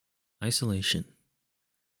Isolation.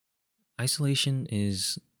 Isolation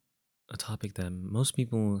is a topic that most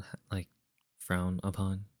people like frown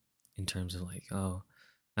upon in terms of like, oh,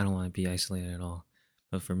 I don't want to be isolated at all.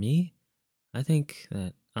 But for me, I think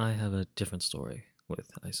that I have a different story with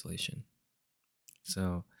isolation.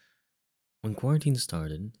 So, when quarantine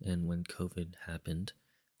started and when COVID happened,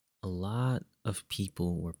 a lot of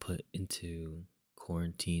people were put into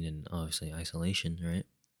quarantine and obviously isolation, right?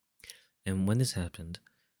 And when this happened,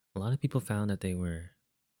 a lot of people found that they were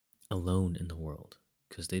alone in the world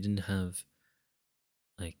because they didn't have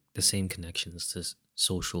like the same connections to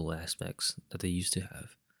social aspects that they used to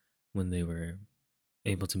have when they were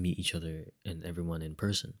able to meet each other and everyone in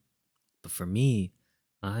person. But for me,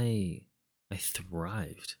 I I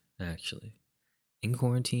thrived actually in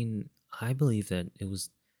quarantine. I believe that it was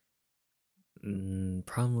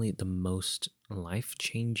probably the most life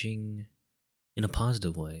changing, in a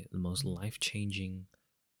positive way, the most life changing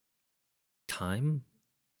time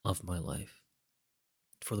of my life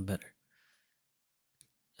for the better.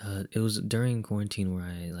 It was during quarantine where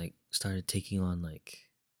I like started taking on like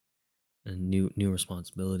new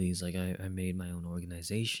responsibilities. Like I made my own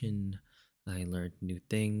organization. I learned new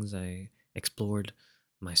things. I explored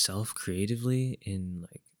myself creatively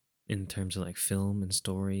in terms of like film and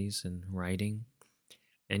stories and writing,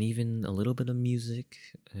 and even a little bit of music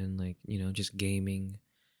and like just gaming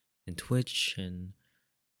and Twitch and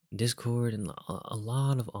Discord and a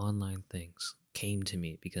lot of online things came to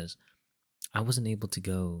me because I wasn't able to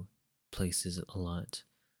go places a lot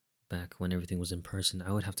back when everything was in person.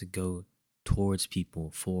 I would have to go towards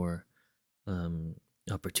people for um,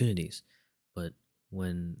 opportunities. But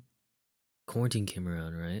when quarantine came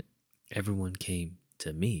around, right, everyone came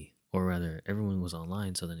to me, or rather, everyone was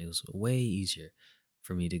online. So then it was way easier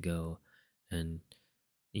for me to go and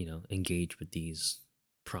engage with these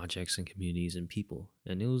projects and communities and people,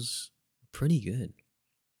 and it was pretty good.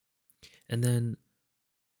 And then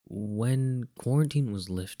when quarantine was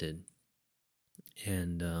lifted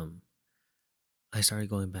and I started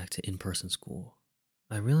going back to in person school,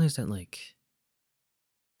 I realized that like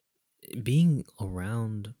being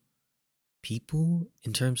around people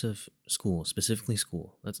in terms of school, specifically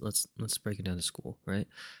school. Let's break it down to school, right?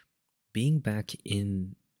 Being back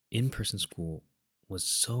in person school was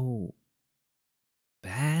so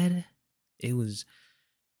bad. It was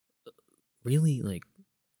really like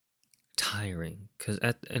tiring because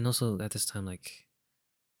at and also at this time like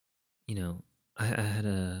you know I had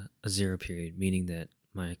a zero period, meaning that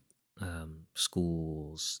my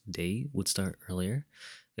school's day would start earlier.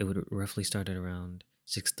 It would roughly start at around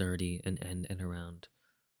 6:30 and end at around,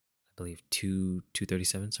 I believe,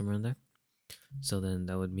 2:37, somewhere in there. So then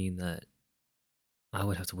that would mean that I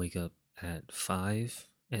would have to wake up at 5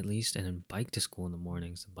 at least and then bike to school in the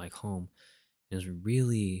mornings and bike home. It was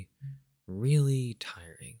really really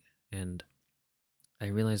tiring, and I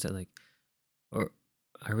realized that like or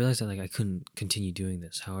I realized that like I couldn't continue doing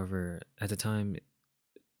this. However, at the time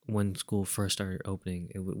when school first started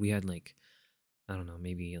opening, we had like, I don't know,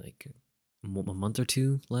 maybe like a month or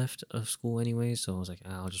two left of school anyway. So I was like,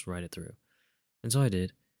 I'll just ride it through, and so I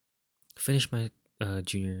did. Finished my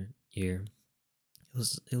junior year.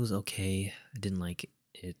 It was okay. I didn't like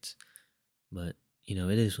it, but it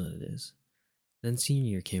is what it is. Then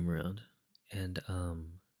senior year came around, and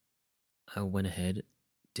I went ahead,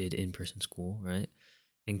 did in person school, right,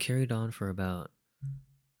 and carried on for about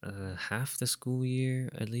half the school year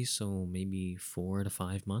at least, so maybe 4 to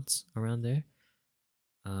 5 months around there.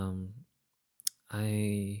 Um,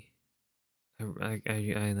 I,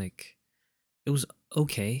 I like it was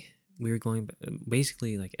okay. We were going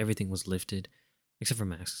basically like everything was lifted except for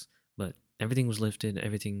masks, but everything was lifted.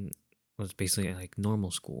 Everything was basically like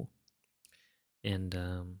normal school, and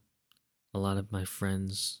a lot of my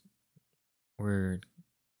friends were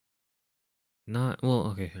not well.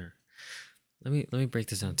 Okay, here. Let me break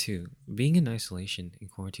this down too. Being in isolation in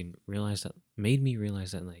quarantine realized that made me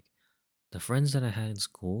realize that like the friends that I had in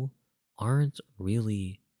school aren't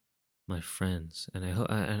really my friends, and I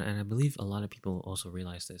hope and I believe a lot of people also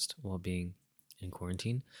realize this while being in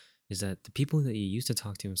quarantine, is that the people that you used to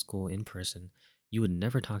talk to in school in person, you would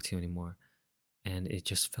never talk to anymore, and it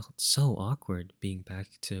just felt so awkward being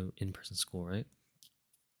back to in person school, right?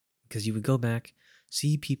 Because you would go back,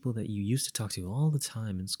 see people that you used to talk to all the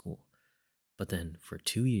time in school, but then for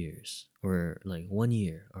 2 years or like 1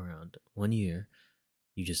 year, around 1 year,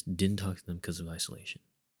 you just didn't talk to them because of isolation,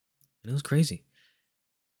 and it was crazy.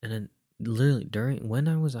 And then literally during when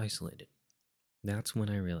I was isolated, that's when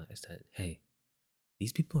I realized that hey,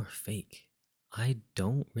 these people are fake. I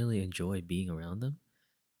don't really enjoy being around them,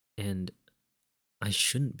 and I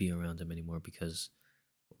shouldn't be around them anymore because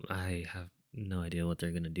I have no idea what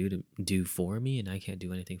they're gonna do for me, and I can't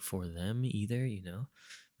do anything for them either.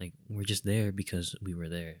 Like we're just there because we were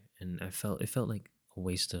there, and it felt like a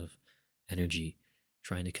waste of energy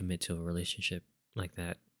trying to commit to a relationship like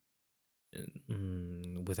that,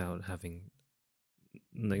 without having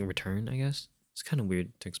like a return. I guess it's kind of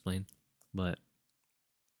weird to explain, but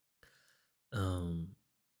um,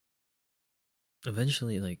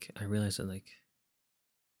 eventually, like I realized that like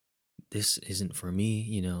this isn't for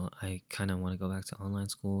me. I kind of want to go back to online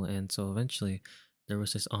school. And so eventually there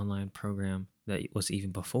was this online program that was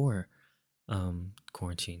even before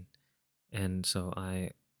quarantine. And so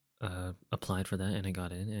I applied for that and I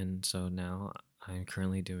got in. And so now I'm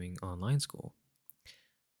currently doing online school.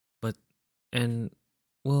 But, and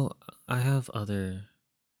well, I have other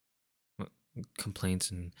uh,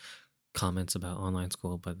 complaints and comments about online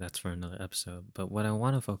school, but that's for another episode. But what I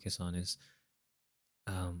want to focus on is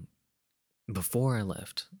um, before I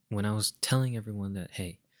left, when I was telling everyone that,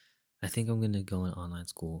 hey, I think I'm going to go in online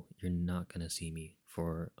school, you're not going to see me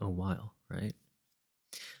for a while, right?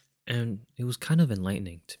 And it was kind of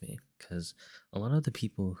enlightening to me because a lot of the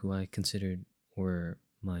people who I considered were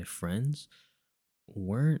my friends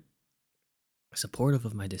weren't supportive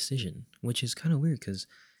of my decision, which is kind of weird because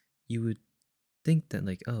you would think that,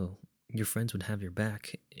 like, oh, your friends would have your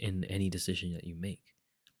back in any decision that you make.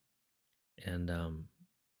 And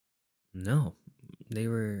no, they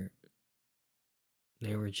were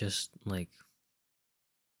just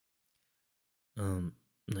um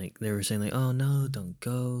like they were saying like, oh no, don't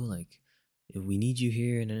go, like we need you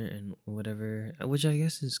here and whatever, which I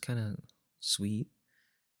guess is kind of sweet.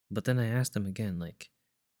 But then I asked them again, like,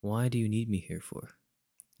 why do you need me here for,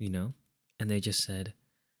 you know and they just said,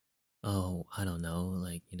 oh, I don't know,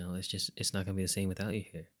 like, it's not gonna be the same without you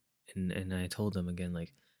here. And I told them again,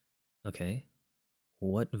 like, okay,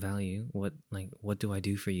 what value, what do I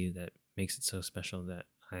do for you that makes it so special that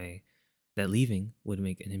I that leaving would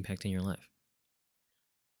make an impact in your life?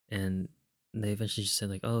 And they eventually just said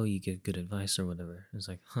like, oh, you give good advice or whatever. It's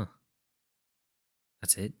like, huh,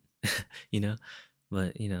 that's it. you know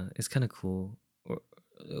but it's kind of cool, or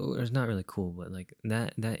it's not really cool, but like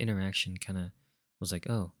that interaction kind of was like,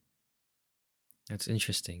 oh, that's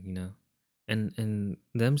interesting. And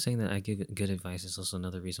them saying that I give good advice is also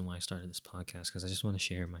another reason why I started this podcast, because I just want to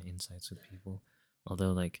share my insights with people.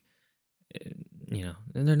 Although, like, eh,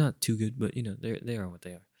 and they're not too good, but they are what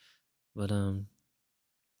they are. But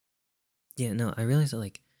yeah, no, I realized that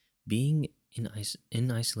like being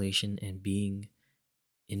in isolation and being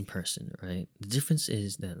in person, right? The difference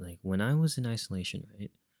is that like when I was in isolation,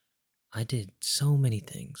 right, I did so many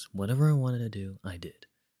things. Whatever I wanted to do, I did.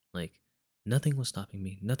 Like nothing was stopping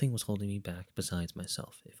me. Nothing was holding me back besides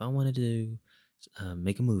myself. If I wanted to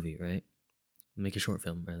make a movie, right? Make a short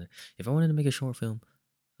film, rather. If I wanted to make a short film,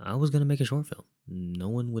 I was gonna make a short film. No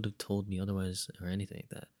one would have told me otherwise or anything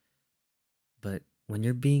like that. But when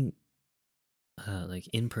you're being like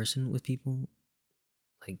in person with people,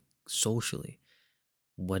 like socially,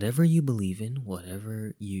 whatever you believe in,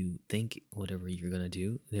 whatever you think, whatever you're gonna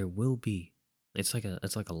do, there will be. It's like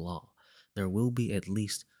a law. There will be at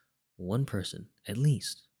least one person in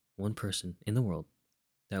the world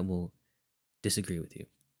that will disagree with you.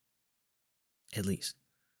 At least.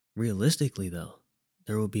 Realistically, though,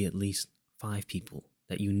 there will be at least 5 people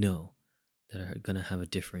that that are gonna have a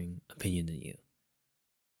differing opinion than you.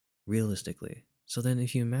 Realistically. So then,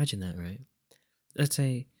 if you imagine that, right? Let's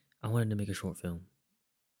say I wanted to make a short film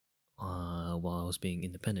while I was being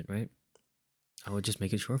independent, right? I would just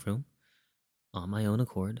make a short film on my own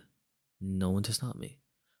accord, no one to stop me.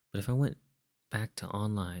 But if I went back to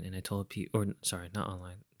online and I told people, or sorry, not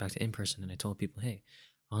online, back to in person, and I told people, hey,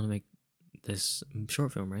 I want to make this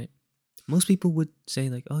short film, right? Most people would say,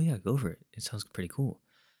 like, oh yeah, go for it. It sounds pretty cool.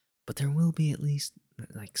 But there will be at least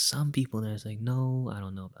like some people that are like, no, I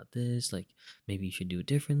don't know about this. Like, maybe you should do it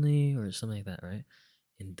differently or something like that, right?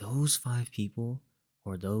 And those 5 people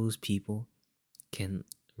or those people can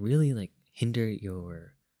really like hinder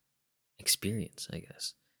your experience, I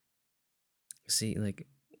guess. See, like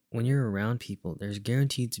when you're around people, there's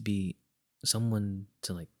guaranteed to be someone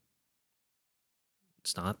to like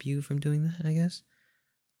stop you from doing that, I guess,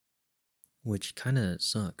 which kind of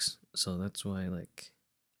sucks. So that's why, like,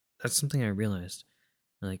 that's something I realized.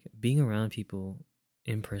 Like, being around people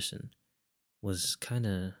in person was kind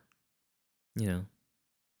of, you know,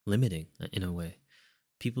 limiting in a way.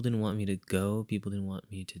 People didn't want me to go, people didn't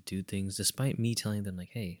want me to do things, despite me telling them,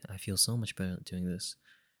 like, hey, I feel so much better doing this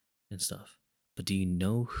and stuff. But do you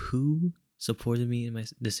know who supported me in my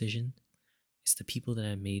decision? It's the people that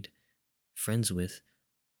I made friends with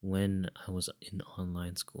when I was in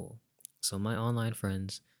online school. So my online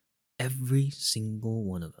friends, every single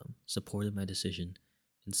one of them supported my decision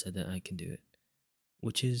and said that I can do it,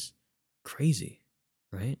 which is crazy,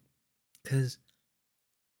 right? Because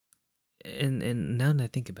and now that I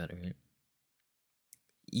think about it, right?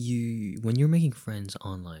 You when you're making friends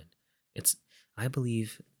online, it's I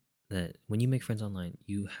believe that when you make friends online,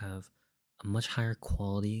 you have a much higher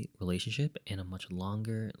quality relationship and a much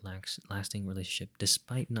longer lasting relationship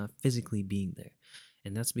despite not physically being there.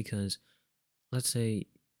 And that's because, let's say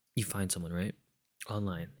you find someone, right?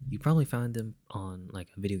 Online. You probably found them on like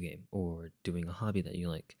a video game or doing a hobby that you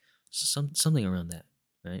like. Something around that,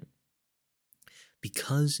 right?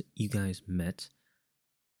 Because you guys met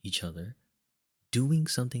each other doing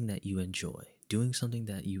something that you enjoy, doing something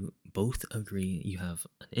that you both agree you have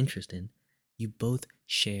an interest in, you both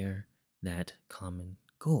share that common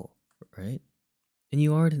goal, right?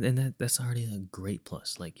 And that's already a great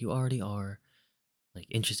plus. Like you already are like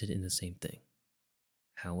interested in the same thing.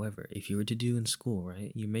 However, if you were to do in school,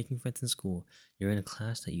 right? You're making friends in school, you're in a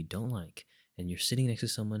class that you don't like, and you're sitting next to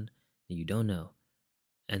someone that you don't know,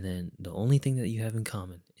 and then the only thing that you have in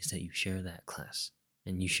common is that you share that class,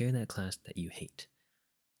 and you share that class that you hate.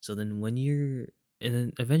 So then and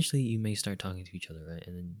then eventually you may start talking to each other, right?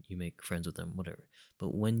 And then you make friends with them, whatever.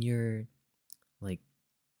 But like,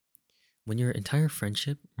 when your entire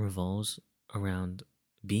friendship revolves around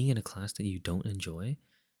being in a class that you don't enjoy,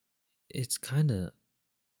 it's kind of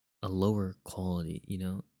a lower quality, you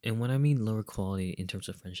know? And when I mean lower quality in terms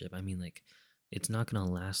of friendship, I mean like it's not going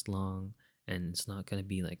to last long and it's not going to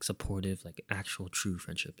be like supportive like actual true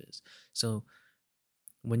friendship is. So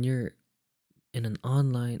when you're in an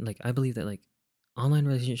online, like I believe that like online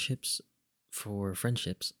relationships for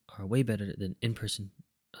friendships are way better than in-person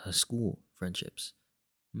school friendships.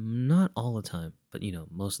 Not all the time, but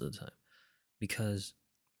most of the time, because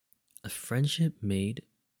a friendship made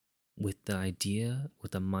with the idea,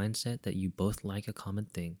 with the mindset that you both like a common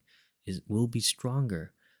thing, is will be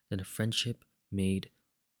stronger than a friendship made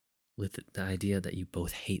with the idea that you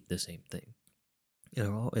both hate the same thing. It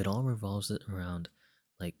all revolves around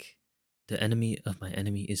like the enemy of my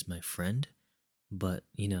enemy is my friend, but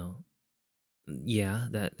yeah,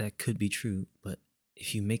 that could be true, but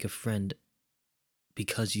if you make a friend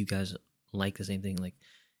because you guys like the same thing, like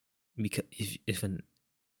because if an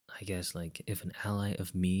I guess like if an ally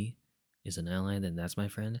of me is an ally, then that's my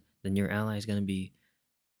friend, then your ally is gonna be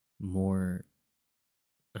more,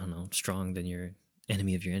 I don't know, strong than your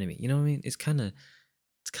enemy of your enemy. You know what I mean? It's kind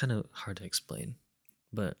of hard to explain.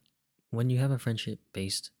 But when you have a friendship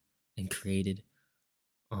based and created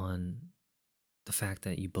on the fact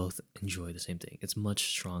that you both enjoy the same thing, it's much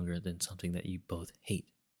stronger than something that you both hate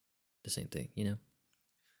the same thing, you know?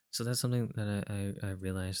 So that's something that I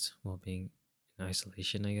realized while being in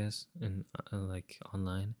isolation, I guess, and like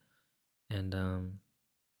online. And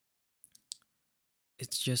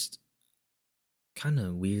it's just kind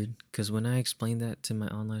of weird because when I explain that to my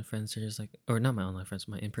online friends, they're just like, or not my online friends,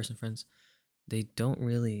 my in person friends, they don't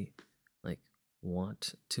really like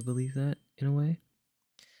want to believe that in a way.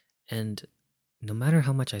 And no matter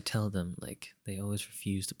how much I tell them, like they always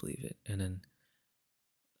refuse to believe it. And then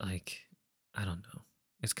like I don't know,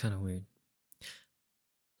 it's kind of weird.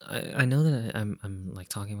 I know that I'm like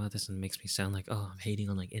talking about this and it makes me sound like, oh, I'm hating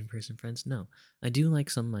on like in person friends. No, I do like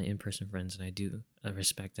some of my in person friends and I do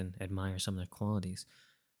respect and admire some of their qualities.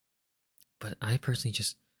 But I personally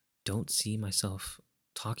just don't see myself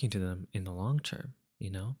talking to them in the long term, you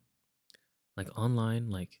know? Like online,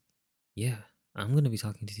 like, yeah, I'm gonna be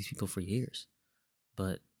talking to these people for years.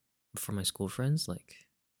 But for my school friends, like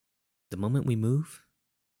the moment we move,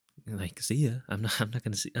 like see ya. I'm not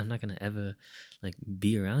gonna ever like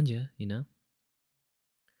be around you, you know?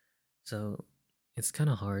 So it's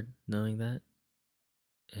kinda hard knowing that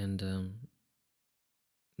and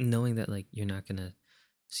knowing that like you're not gonna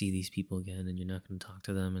see these people again and you're not gonna talk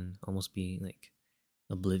to them and almost be like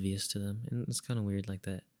oblivious to them. And it's kinda weird like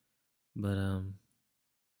that. But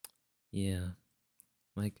yeah,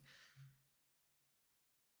 like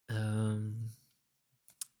um,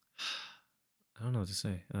 I don't know what to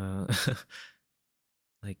say.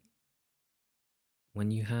 Like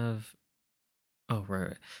when you have oh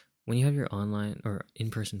right, when you have your online or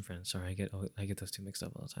in person friends. Sorry, I get those two mixed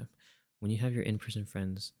up all the time. When you have your in person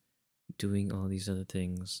friends doing all these other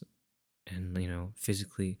things, and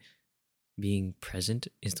physically being present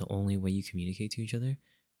is the only way you communicate to each other.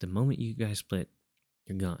 The moment you guys split,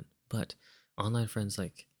 you're gone. But online friends,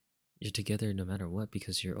 like you're together no matter what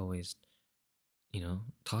because you're always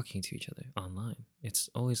talking to each other online. It's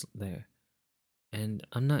always there. And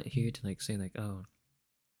I'm not here to like say like, oh,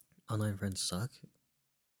 online friends suck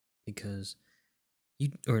because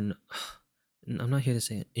I'm not here to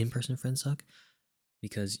say in-person friends suck,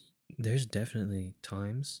 because there's definitely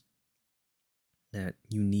times that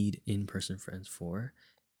you need in-person friends for,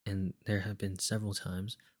 and there have been several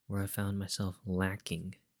times where I found myself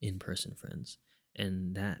lacking in-person friends,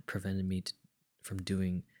 and that prevented me from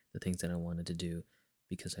doing the things that I wanted to do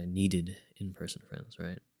because I needed in-person friends,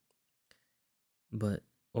 right? But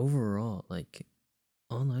overall, like,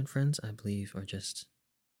 online friends, I believe, are just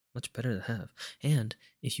much better to have. And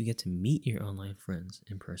if you get to meet your online friends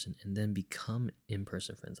in person and then become in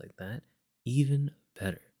person friends like that, even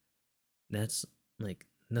better. That's like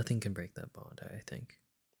nothing can break that bond, I think.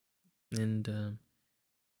 And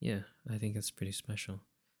yeah, I think it's pretty special.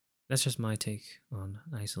 That's just my take on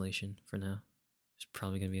isolation for now. There's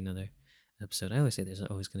probably going to be another episode. I always say there's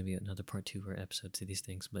always going to be another part two or episode to these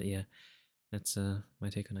things. But yeah, that's my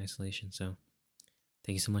take on isolation. So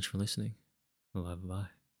thank you so much for listening. Bye bye.